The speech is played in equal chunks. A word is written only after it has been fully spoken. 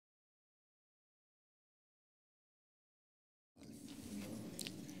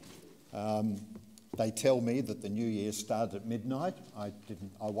They tell me that the New Year started at midnight. I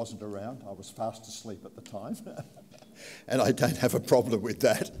wasn't around. I was fast asleep at the time. And I don't have a problem with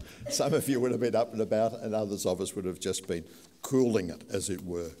that. Some of you would have been up and about, and others of us would have just been cooling it, as it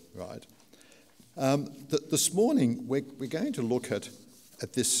were, right? This morning, we're going to look at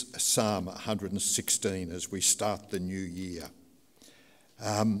this Psalm 116 as we start the new year.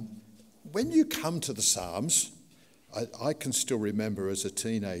 When you come to the Psalms, I can still remember as a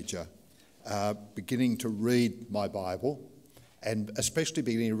teenager beginning to read my Bible, and especially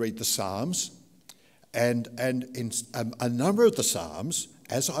beginning to read the Psalms. And in a number of the Psalms,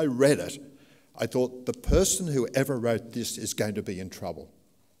 as I read it, I thought the person who ever wrote this is going to be in trouble.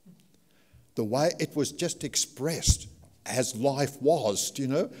 The way it was just expressed as life was, you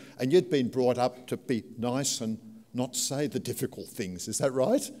know, and you'd been brought up to be nice and not say the difficult things, is that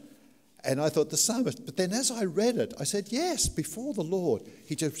right? And I thought the psalmist, but then as I read it, I said, yes, before the Lord.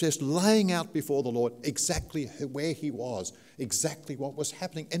 He just laying out before the Lord exactly where he was, exactly what was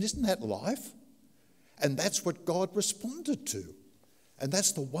happening. And isn't that life? And that's what God responded to. And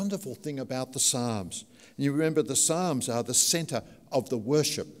that's the wonderful thing about the Psalms. And you remember the Psalms are the centre of the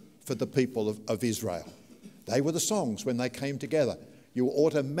worship for the people of Israel. They were the songs when they came together. You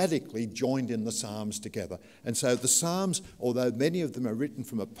automatically joined in the Psalms together. And so the Psalms, although many of them are written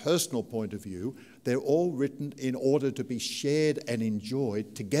from a personal point of view, they're all written in order to be shared and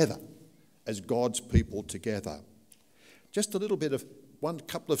enjoyed together as God's people together. Just a little bit of one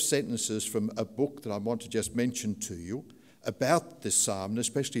couple of sentences from a book that I want to just mention to you about this psalm, and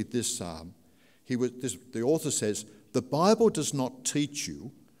especially this psalm. The author says, "The Bible does not teach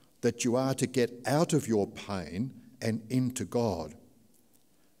you that you are to get out of your pain and into God.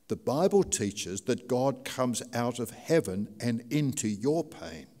 The Bible teaches that God comes out of heaven and into your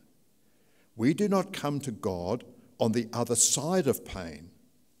pain. We do not come to God on the other side of pain.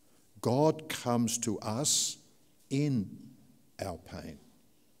 God comes to us in our pain."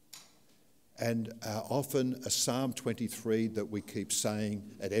 And often a Psalm 23 that we keep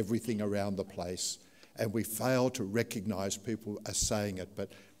saying at everything around the place, and we fail to recognise people as saying it.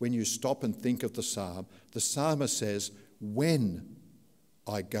 But when you stop and think of the psalmist says, when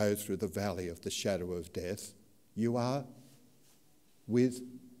I go through the valley of the shadow of death, you are with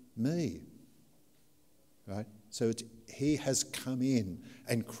me. Right? So he has come in,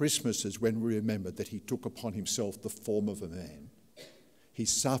 and Christmas is when we remember that he took upon himself the form of a man. He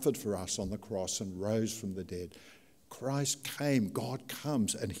suffered for us on the cross and rose from the dead. Christ came, God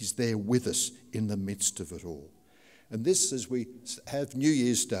comes, and he's there with us in the midst of it all. And this, as we have New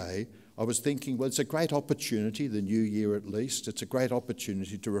Year's Day, I was thinking, well, it's a great opportunity, the new year at least. It's a great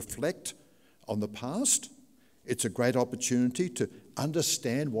opportunity to reflect on the past. It's a great opportunity to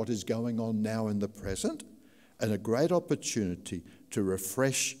understand what is going on now in the present, and a great opportunity to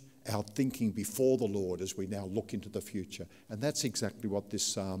refresh our thinking before the Lord as we now look into the future. And that's exactly what this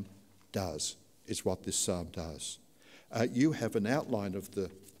psalm does, is what this psalm does. You have an outline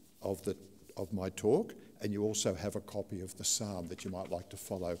of my talk, and you also have a copy of the psalm that you might like to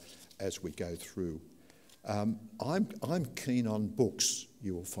follow as we go through. I'm keen on books,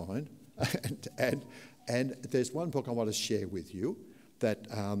 you will find, and there's one book I want to share with you that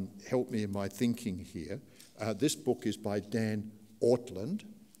helped me in my thinking here. This book is by Dan Ortlund,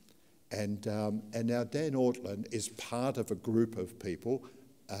 and now Dan Ortlund is part of a group of people,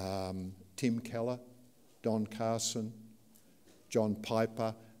 Tim Keller, Don Carson, John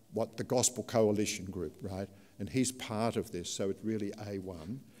Piper, the Gospel Coalition group, right? And he's part of this, so it's really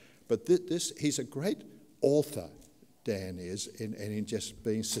A1. But he's a great author, Dan is, in just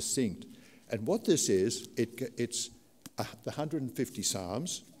being succinct. And what this is, it's the 150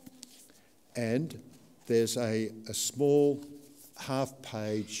 Psalms, and there's a small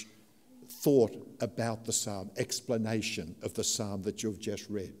half-page thought about the psalm, explanation of the psalm that you've just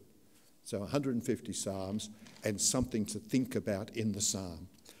read. So 150 Psalms and something to think about in the psalm.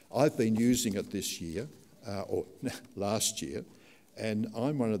 I've been using it this year, or last year, and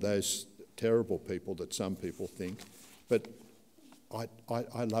I'm one of those terrible people that some people think, but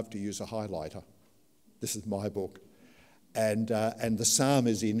I love to use a highlighter. This is my book. And the psalm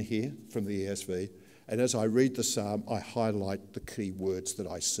is in here from the ESV, and as I read the psalm, I highlight the key words that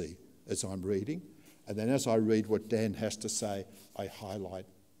I see as I'm reading, and then as I read what Dan has to say, I highlight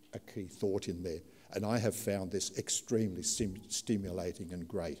a key thought in there. And I have found this extremely stimulating and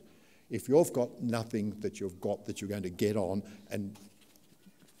great. If you've got nothing that you're going to get on and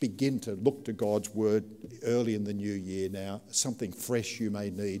begin to look to God's word early in the new year now, something fresh you may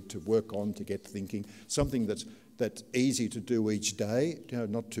need to work on to get thinking, something that's easy to do each day,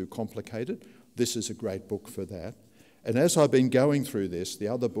 not too complicated, this is a great book for that. And as I've been going through this, the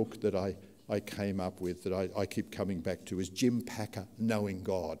other book that I came up with that I keep coming back to is Jim Packer, Knowing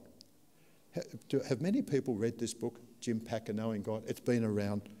God. Have many people read this book, Jim Packer, Knowing God? It's been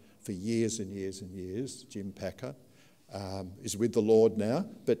around for years and years and years. Jim Packer is with the Lord now,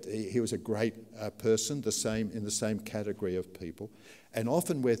 but he was a great person, in the same category of people. And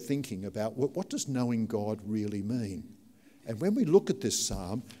often we're thinking about what does knowing God really mean? And when we look at this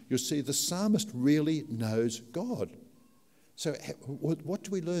psalm, you'll see the psalmist really knows God. So what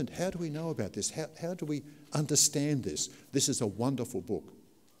do we learn? How do we know about this? How do we understand this? This is a wonderful book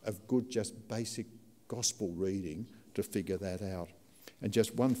of good, just basic gospel reading to figure that out. And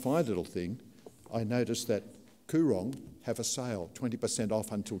just one fine little thing, I noticed that Koorong have a sale, 20%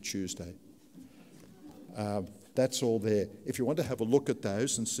 off until Tuesday. That's all there. If you want to have a look at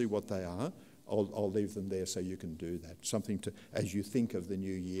those and see what they are, I'll leave them there so you can do that. Something to, as you think of the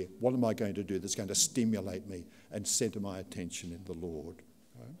new year, what am I going to do that's going to stimulate me and center my attention in the Lord?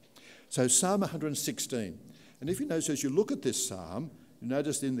 Right? So Psalm 116. And if you notice, as you look at this psalm, you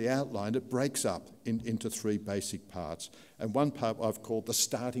notice in the outline it breaks up into three basic parts. And one part I've called the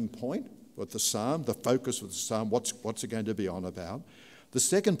starting point of the psalm, the focus of the psalm, what's it going to be on about. The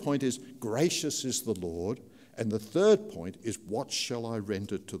second point is, gracious is the Lord. And the third point is, what shall I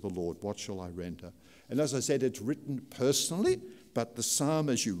render to the Lord? What shall I render? And as I said, it's written personally, but the psalm,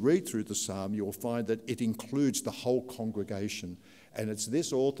 as you read through the psalm, you'll find that it includes the whole congregation. And it's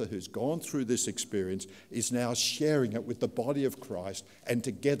this author who's gone through this experience is now sharing it with the body of Christ, and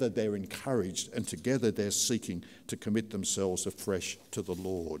together they're encouraged, and together they're seeking to commit themselves afresh to the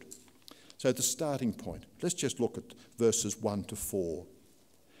Lord. So the starting point, let's just look at verses 1 to 4.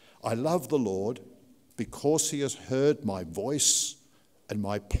 I love the Lord because he has heard my voice and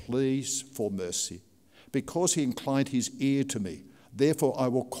my pleas for mercy, because he inclined his ear to me. Therefore I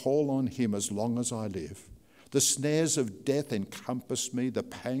will call on him as long as I live. The snares of death encompassed me, the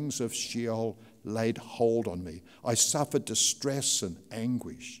pangs of Sheol laid hold on me. I suffered distress and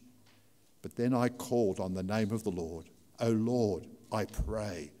anguish. But then I called on the name of the Lord. O Lord, I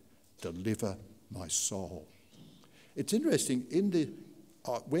pray, deliver my soul. It's interesting,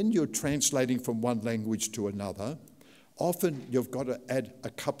 when you're translating from one language to another, often you've got to add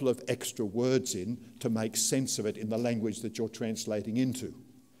a couple of extra words in to make sense of it in the language that you're translating into.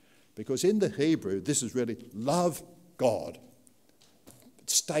 Because in the Hebrew, this is really love God.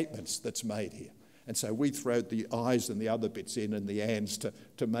 Statements that's made here. And so we throw the I's and the other bits in and the ands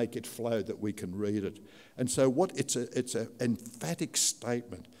to make it flow that we can read it. And so it's an emphatic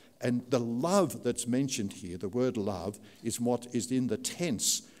statement. And the love that's mentioned here, the word love, is what is in the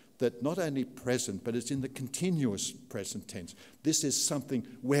tense, that not only present, but it's in the continuous present tense. This is something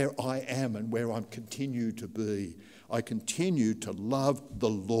where I am and where I continue to be. I continue to love the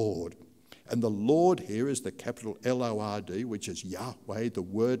Lord. And the Lord here is the capital L-O-R-D, which is Yahweh, the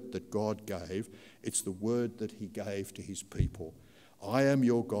word that God gave. It's the word that he gave to his people. I am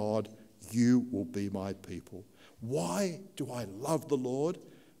your God, you will be my people. Why do I love the Lord?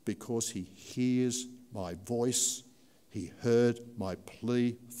 Because he hears my voice, he heard my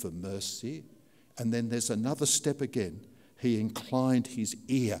plea for mercy. And then there's another step again. He inclined his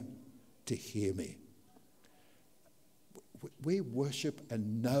ear to hear me. We worship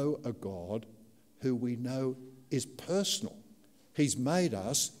and know a God who we know is personal. He's made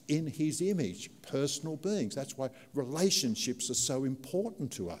us in his image, personal beings. That's why relationships are so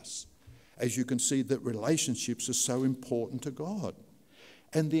important to us. As you can see, that relationships are so important to God.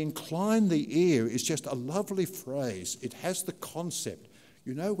 And the incline the ear is just a lovely phrase. It has the concept.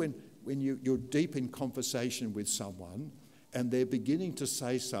 You know, when you're deep in conversation with someone and they're beginning to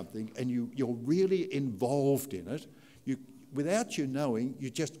say something and you're really involved in it, without you knowing, you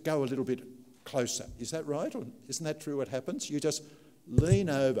just go a little bit closer. Is that right? Or isn't that true what happens? You just lean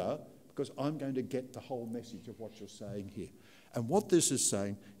over because I'm going to get the whole message of what you're saying here. And what this is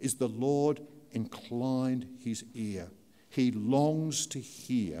saying is the Lord inclined his ear. He longs to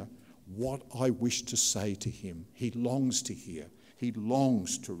hear what I wish to say to him. He longs to hear. He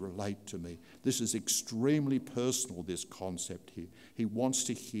longs to relate to me. This is extremely personal, this concept here. He wants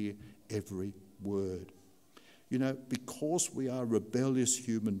to hear every word. You know, because we are rebellious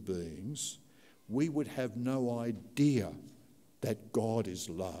human beings, we would have no idea that God is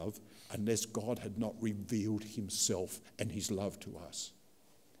love unless God had not revealed himself and his love to us,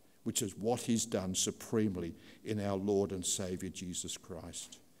 which is what he's done supremely in our Lord and Saviour Jesus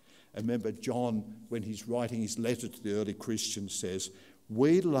Christ. And remember, John, when he's writing his letter to the early Christians, says,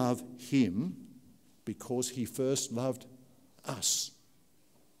 we love him because he first loved us.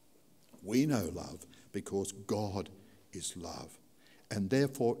 We know love because God is love. And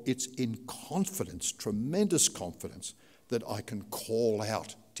therefore, it's in confidence, tremendous confidence, that I can call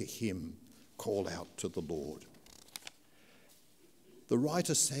out to him, call out to the Lord. The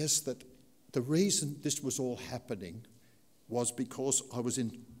writer says that the reason this was all happening was because I was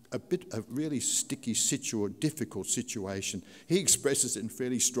in a really sticky difficult situation. He expresses it in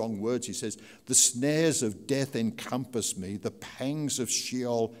fairly strong words. He says, "The snares of death encompassed me, the pangs of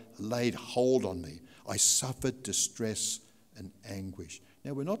Sheol laid hold on me. I suffered distress and anguish."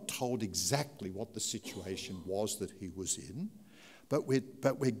 Now, we're not told exactly what the situation was that he was in, but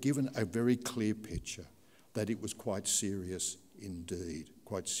we're given a very clear picture that it was quite serious indeed,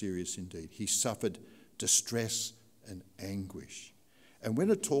 quite serious indeed. He suffered distress and anguish. And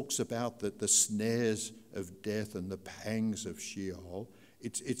when it talks about the snares of death and the pangs of Sheol,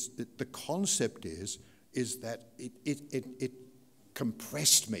 the concept is that it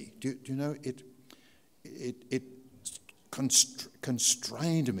compressed me. Do you know, it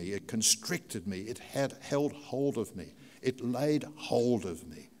constrained me, it constricted me, it had held hold of me, it laid hold of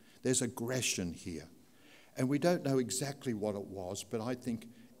me. There's aggression here. And we don't know exactly what it was, but I think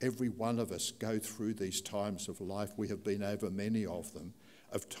every one of us go through these times of life. We have been over many of them,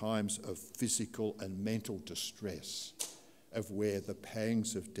 of times of physical and mental distress, of where the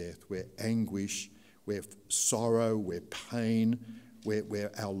pangs of death, where anguish, where sorrow, where pain,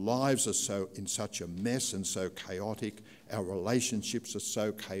 where our lives are in such a mess and so chaotic, our relationships are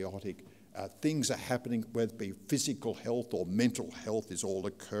so chaotic, things are happening, whether it be physical health or mental health is all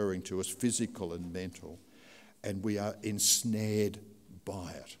occurring to us, physical and mental, and we are ensnared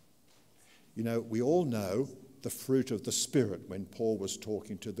by it. You know, we all know the fruit of the Spirit when Paul was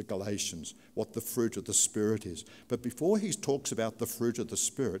talking to the Galatians, what the fruit of the Spirit is. But before he talks about the fruit of the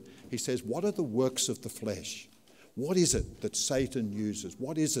Spirit, he says, what are the works of the flesh? What is it that Satan uses?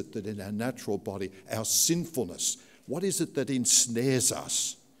 What is it that in our natural body, our sinfulness, what is it that ensnares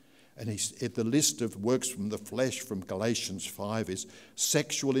us? And the list of works from the flesh from Galatians 5 is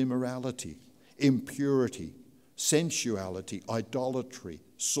sexual immorality, impurity, sensuality, idolatry,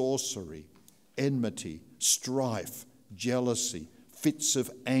 sorcery, enmity, strife, jealousy, fits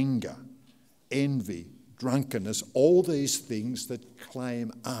of anger, envy, drunkenness, all these things that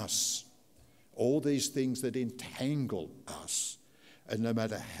claim us, all these things that entangle us. And no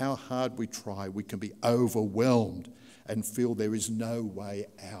matter how hard we try, we can be overwhelmed and feel there is no way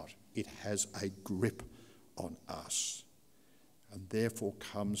out. It has a grip on us. And therefore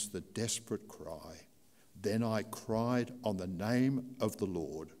comes the desperate cry, "Then I cried on the name of the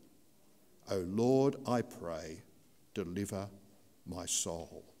Lord. O Lord, I pray, deliver my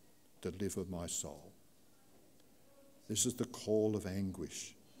soul. Deliver my soul." This is the call of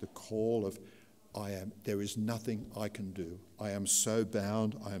anguish, the call of, there is nothing I can do. I am so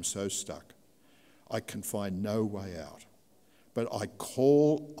bound, I am so stuck. I can find no way out. But I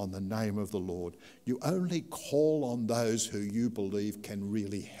call on the name of the Lord. You only call on those who you believe can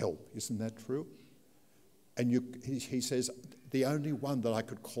really help. Isn't that true? And he says, the only one that I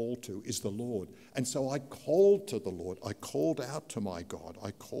could call to is the Lord. And so I called to the Lord. I called out to my God.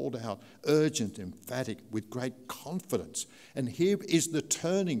 I called out urgent, emphatic, with great confidence. And here is the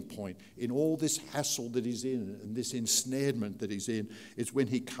turning point in all this hassle that he's in and this ensnarement that he's in. It's when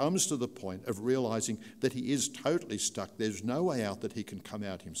he comes to the point of realizing that he is totally stuck. There's no way out that he can come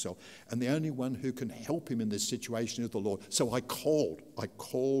out himself. And the only one who can help him in this situation is the Lord. So I called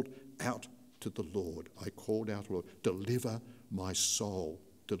out to the Lord. I called out, Lord, deliver my soul,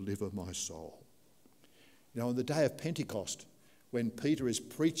 deliver my soul. You know, on the day of Pentecost, when Peter is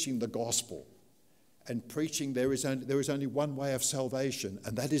preaching the gospel and preaching there is only one way of salvation,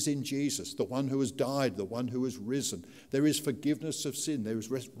 and that is in Jesus, the one who has died, the one who has risen. There is forgiveness of sin. There is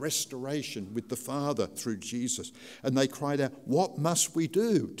restoration with the Father through Jesus. And they cried out, "What must we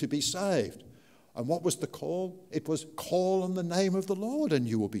do to be saved?" And what was the call? It was, call on the name of the Lord and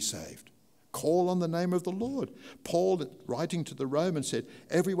you will be saved. Call on the name of the Lord. Paul, writing to the Romans, said,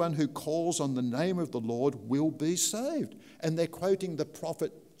 everyone who calls on the name of the Lord will be saved. And they're quoting the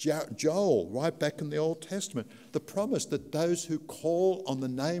prophet Joel right back in the Old Testament, the promise that those who call on the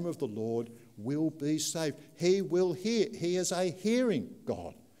name of the Lord will be saved. He will hear. He is a hearing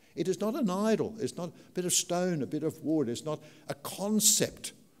God. It is not an idol. It's not a bit of stone, a bit of wood. It's not a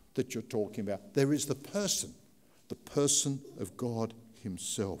concept that you're talking about. There is the person of God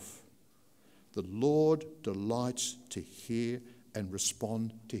himself. The Lord delights to hear and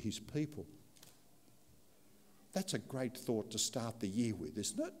respond to his people. That's a great thought to start the year with,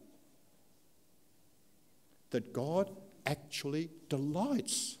 isn't it? That God actually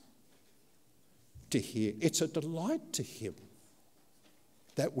delights to hear. It's a delight to him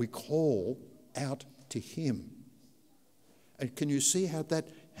that we call out to him. And can you see how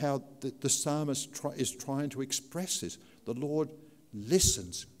the psalmist is trying to express this? The Lord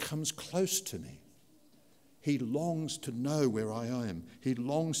listens, comes close to me. He longs to know where I am. He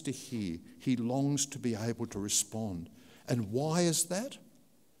longs to hear. He longs to be able to respond. And why is that?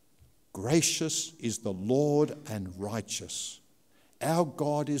 Gracious is the Lord and righteous. Our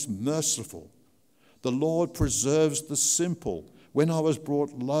God is merciful. The Lord preserves the simple. When I was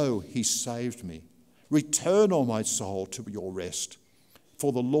brought low, he saved me. Return, O my soul, to your rest,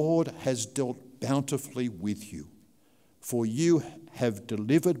 for the Lord has dealt bountifully with you. For you have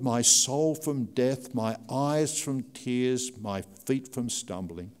delivered my soul from death, my eyes from tears, my feet from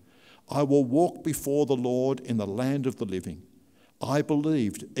stumbling. I will walk before the Lord in the land of the living. I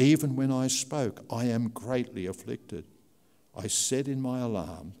believed, even when I spoke, I am greatly afflicted. I said in my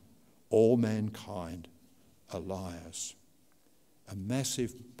alarm, all mankind are liars. A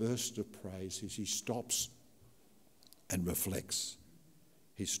massive burst of praise as he stops and reflects.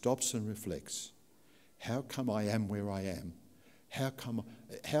 He stops and reflects. How come I am where I am? How come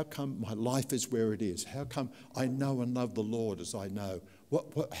my life is where it is? How come I know and love the Lord as I know?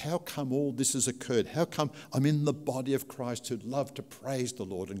 How come all this has occurred? How come I'm in the body of Christ who'd love to praise the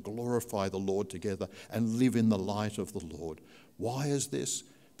Lord and glorify the Lord together and live in the light of the Lord? Why is this?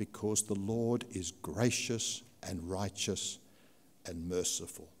 Because the Lord is gracious and righteous and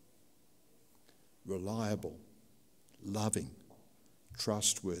merciful, reliable, loving,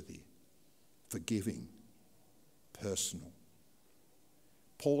 trustworthy, forgiving, personal.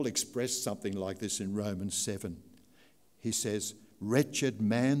 Paul expressed something like this in Romans 7. He says, wretched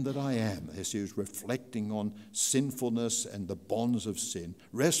man that I am, as he was reflecting on sinfulness and the bonds of sin.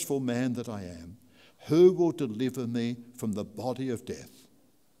 Restful man that I am, who will deliver me from the body of death?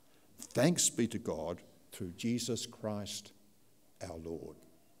 Thanks be to God through Jesus Christ our Lord.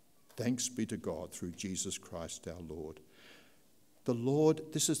 Thanks be to God through Jesus Christ our Lord. The Lord,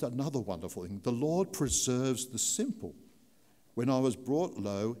 this is another wonderful thing, the Lord preserves the simple. When I was brought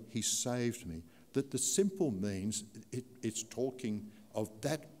low, he saved me. That the simple means it's talking of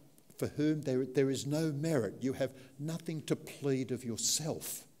that for whom there is no merit. You have nothing to plead of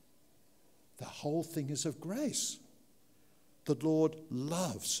yourself. The whole thing is of grace. The Lord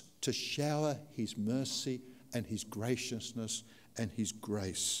loves to shower his mercy and his graciousness and his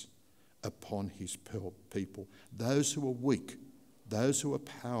grace upon his people. Those who are weak, those who are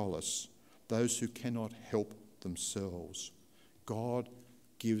powerless, those who cannot help themselves. God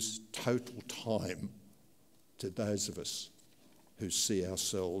gives total time to those of us who see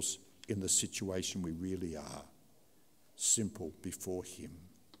ourselves in the situation we really are, simple before him.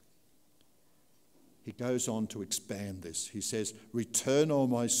 He goes on to expand this. He says, return, O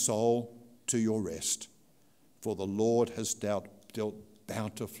my soul, to your rest, for the Lord has dealt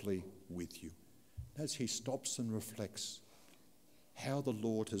bountifully with you. As he stops and reflects how the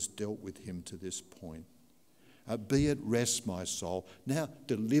Lord has dealt with him to this point. Be at rest, my soul. Now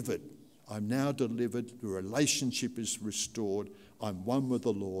delivered. I'm now delivered. The relationship is restored. I'm one with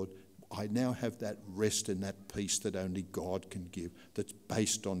the Lord. I now have that rest and that peace that only God can give, that's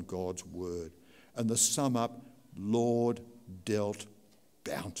based on God's word. And the sum up, Lord dealt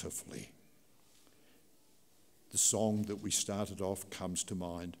bountifully. The song that we started off comes to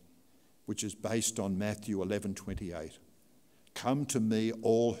mind, which is based on Matthew 11:28. Come to me,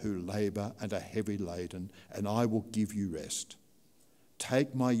 all who labour and are heavy laden, and I will give you rest.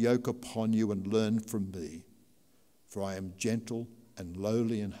 Take my yoke upon you and learn from me, for I am gentle and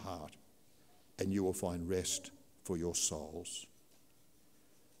lowly in heart, and you will find rest for your souls.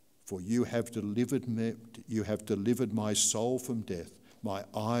 For you have delivered my soul from death, my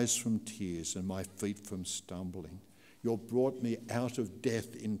eyes from tears, and my feet from stumbling. You have brought me out of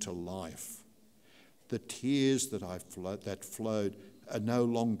death into life. The tears that flowed are no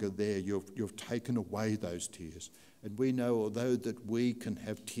longer there. You've taken away those tears. And we know, although that we can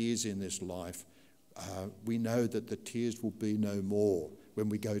have tears in this life, we know that the tears will be no more when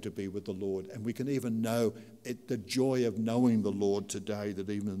we go to be with the Lord. And we can even know the joy of knowing the Lord today, that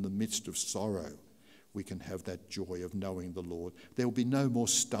even in the midst of sorrow, we can have that joy of knowing the Lord. There will be no more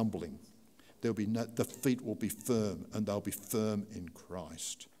stumbling. The feet will be firm, and they'll be firm in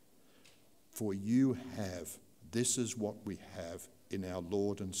Christ. For this is what we have in our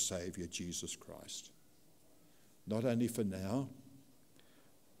Lord and Saviour, Jesus Christ. Not only for now,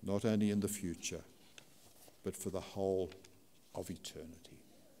 not only in the future, but for the whole of eternity.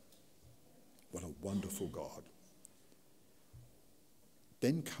 What a wonderful God.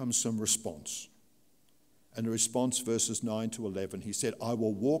 Then comes some response. And the response, verses 9 to 11, he said, I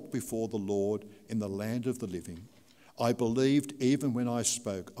will walk before the Lord in the land of the living. I believed even when I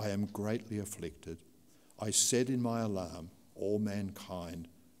spoke, I am greatly afflicted. I said in my alarm, all mankind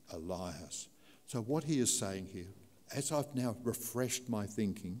are liars. So what he is saying here, as I've now refreshed my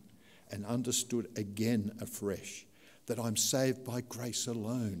thinking and understood again afresh that I'm saved by grace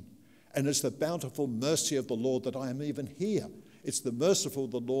alone, and it's the bountiful mercy of the Lord that I am even here. It's the merciful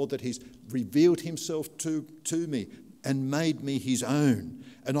of the Lord that he's revealed himself to me and made me his own.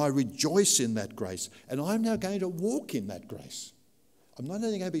 And I rejoice in that grace. And I'm now going to walk in that grace. I'm not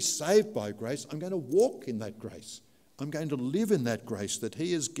only going to be saved by grace, I'm going to walk in that grace. I'm going to live in that grace that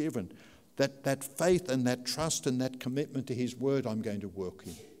he has given. That faith and that trust and that commitment to his word I'm going to work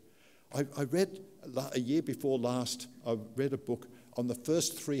in. I read a year before last, I read a book on the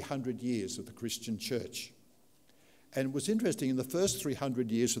first 300 years of the Christian church. And it was interesting, in the first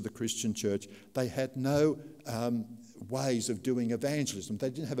 300 years of the Christian church, they had no ways of doing evangelism. They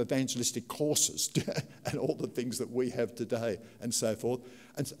didn't have evangelistic courses and all the things that we have today and so forth.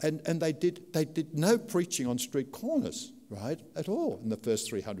 And they did no preaching on street corners, right, at all in the first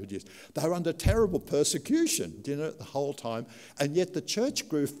 300 years. They were under terrible persecution, the whole time. And yet the church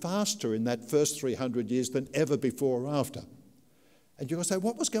grew faster in that first 300 years than ever before or after. And you're going to say,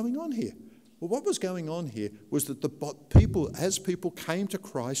 what was going on here? Well, what was going on here was that as people came to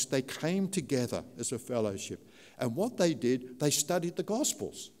Christ, they came together as a fellowship. And what they did, they studied the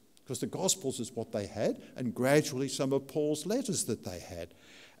Gospels, because the Gospels is what they had, and gradually some of Paul's letters that they had.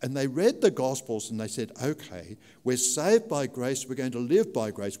 And they read the Gospels and they said, okay, we're saved by grace, we're going to live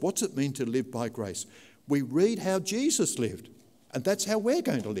by grace. What's it mean to live by grace? We read how Jesus lived, and that's how we're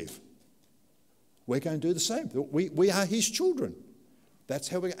going to live. We're going to do the same. We are his children.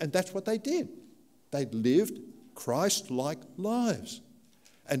 And that's what they did. They lived Christ-like lives.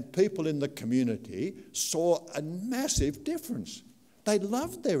 And people in the community saw a massive difference. They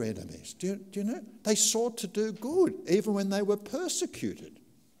loved their enemies. Do you know? They sought to do good, even when they were persecuted.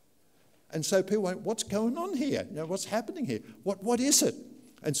 And so people went, what's going on here? What's happening here? What is it?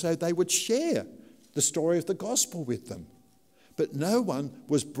 And so they would share the story of the gospel with them. But no one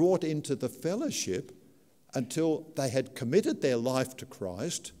was brought into the fellowship until they had committed their life to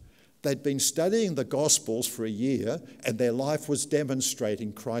Christ. They'd been studying the Gospels for a year and their life was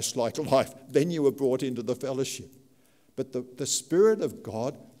demonstrating Christ-like life. Then you were brought into the fellowship. But the Spirit of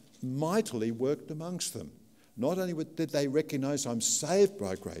God mightily worked amongst them. Not only did they recognize I'm saved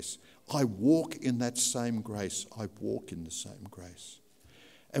by grace, I walk in that same grace. I walk in the same grace.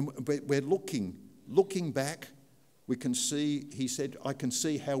 And we're looking back, we can see, he said, I can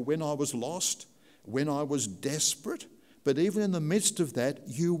see how when I was lost, when I was desperate, but even in the midst of that,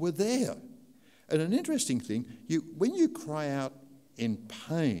 you were there. And an interesting thing, when you cry out in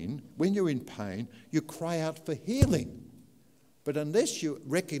pain, when you're in pain, you cry out for healing. But unless you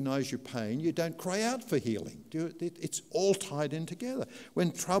recognize your pain, you don't cry out for healing. It's all tied in together.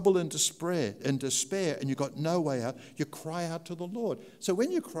 When trouble and despair and you've got no way out, you cry out to the Lord. So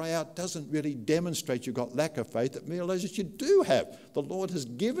when you cry out, doesn't really demonstrate you've got lack of faith. It realizes you do have. The Lord has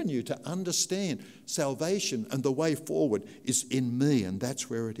given you to understand salvation, and the way forward is in me, and that's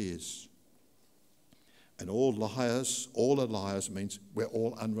where it is. And all are liars means we're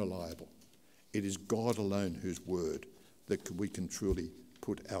all unreliable. It is God alone whose word that we can truly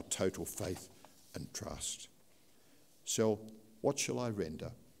put our total faith and trust. So what shall I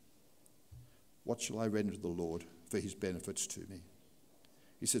render? What shall I render to the Lord for his benefits to me?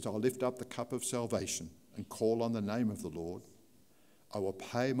 He says, I'll lift up the cup of salvation and call on the name of the Lord. I will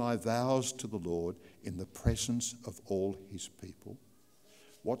pay my vows to the Lord in the presence of all his people.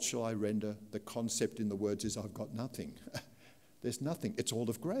 What shall I render? The concept in the words is I've got nothing. There's nothing. It's all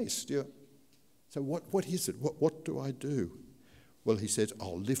of grace. So what is it? What do I do? Well, he says,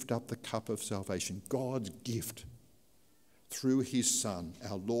 I'll lift up the cup of salvation, God's gift through his Son,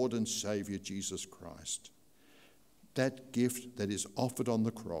 our Lord and Saviour, Jesus Christ. That gift that is offered on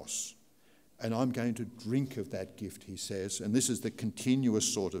the cross. And I'm going to drink of that gift, he says. And this is the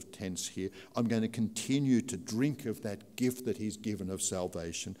continuous sort of tense here. I'm going to continue to drink of that gift that he's given of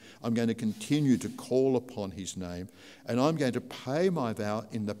salvation. I'm going to continue to call upon his name. And I'm going to pay my vow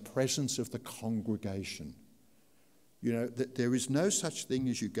in the presence of the congregation. You know, that there is no such thing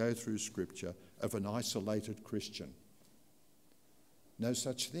as you go through Scripture of an isolated Christian. No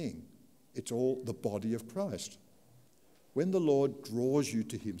such thing. It's all the body of Christ. When the Lord draws you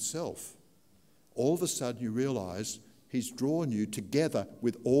to himself, all of a sudden you realise he's drawn you together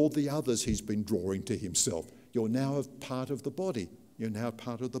with all the others he's been drawing to himself. You're now a part of the body. You're now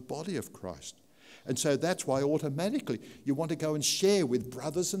part of the body of Christ. And so that's why automatically you want to go and share with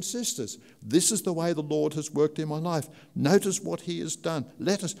brothers and sisters. This is the way the Lord has worked in my life. Notice what he has done.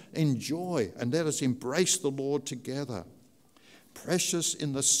 Let us enjoy and let us embrace the Lord together. Precious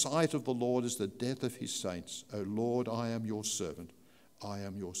in the sight of the Lord is the death of his saints. O Lord, I am your servant. I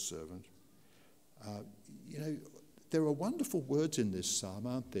am your servant. There are wonderful words in this psalm,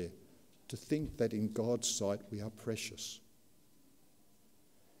 aren't there? To think that in God's sight we are precious.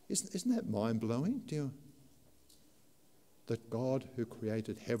 Isn't that mind-blowing? That God, who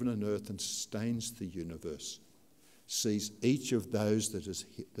created heaven and earth and sustains the universe, sees each of those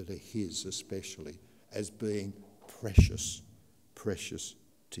that are his especially as being precious, precious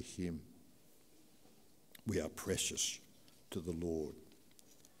to him. We are precious to the Lord.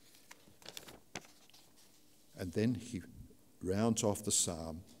 And then he rounds off the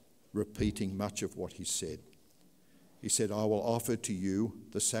psalm, repeating much of what he said. He said, I will offer to you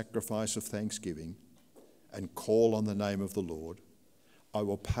the sacrifice of thanksgiving and call on the name of the Lord. I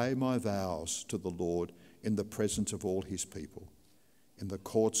will pay my vows to the Lord in the presence of all his people, in the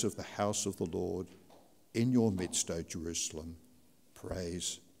courts of the house of the Lord, in your midst, O Jerusalem.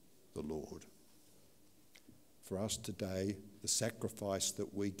 Praise the Lord. For us today, the sacrifice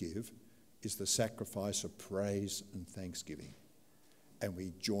that we give is the sacrifice of praise and thanksgiving. And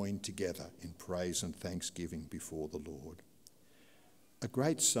we join together in praise and thanksgiving before the Lord. A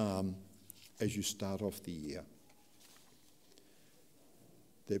great psalm as you start off the year.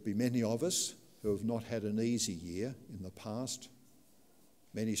 There'll be many of us who have not had an easy year in the past,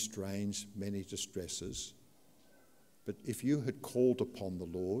 many strains, many distresses. But if you had called upon the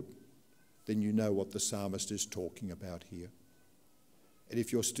Lord, then you know what the psalmist is talking about here. And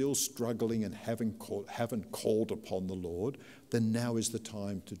if you're still struggling and haven't called upon the Lord, then now is the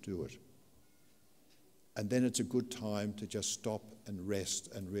time to do it. And then it's a good time to just stop and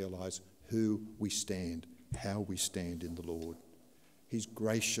rest and realise who we stand, how we stand in the Lord. He's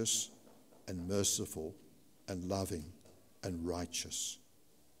gracious and merciful and loving and righteous.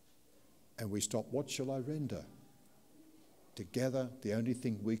 And we stop, what shall I render? Together, the only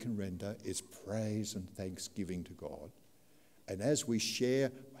thing we can render is praise and thanksgiving to God. And as we share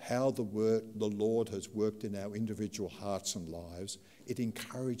how the Lord has worked in our individual hearts and lives, it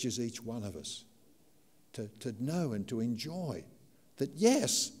encourages each one of us to know and to enjoy that,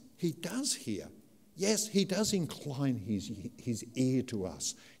 yes, he does hear. Yes, he does incline his ear to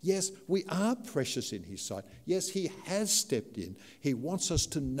us. Yes, we are precious in his sight. Yes, he has stepped in. He wants us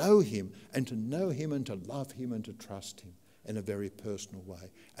to know him and to love him and to trust him in a very personal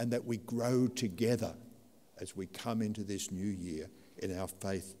way. And that we grow together as we come into this new year in our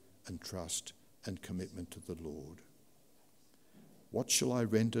faith and trust and commitment to the Lord. What shall I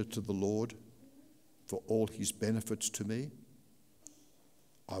render to the Lord for all his benefits to me?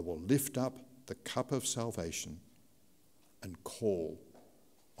 I will lift up the cup of salvation and call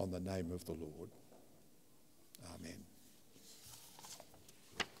on the name of the Lord. Amen.